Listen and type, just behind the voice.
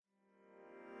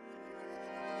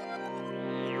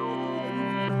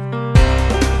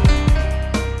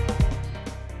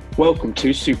Welcome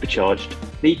to Supercharged,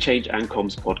 the Change and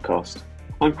Comms podcast.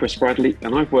 I'm Chris Bradley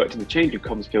and I've worked in the change and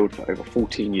comms field for over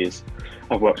 14 years.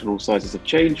 I've worked on all sizes of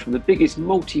change, from the biggest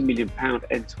multi-million pound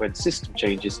end-to-end system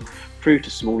changes through to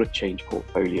smaller change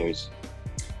portfolios.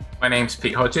 My name's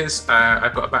Pete Hodges.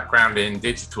 I've got a background in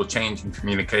digital change and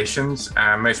communications.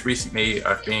 Most recently,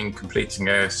 I've been completing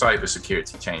a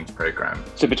cybersecurity change program.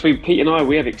 So between Pete and I,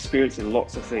 we have experience in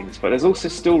lots of things, but there's also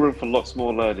still room for lots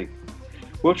more learning.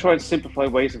 We'll try and simplify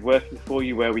ways of working for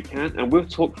you where we can, and we'll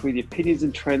talk through the opinions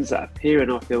and trends that appear in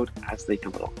our field as they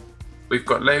come along. We've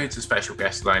got loads of special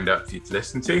guests lined up for you to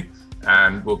listen to,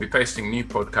 and we'll be posting new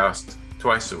podcasts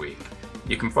twice a week.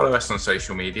 You can follow us on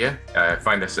social media.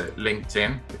 Find us at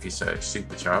LinkedIn if you search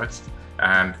Supercharged.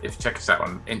 And if you check us out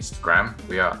on Instagram,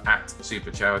 we are at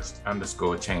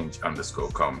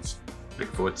supercharged_change_comms.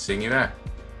 Look forward to seeing you there.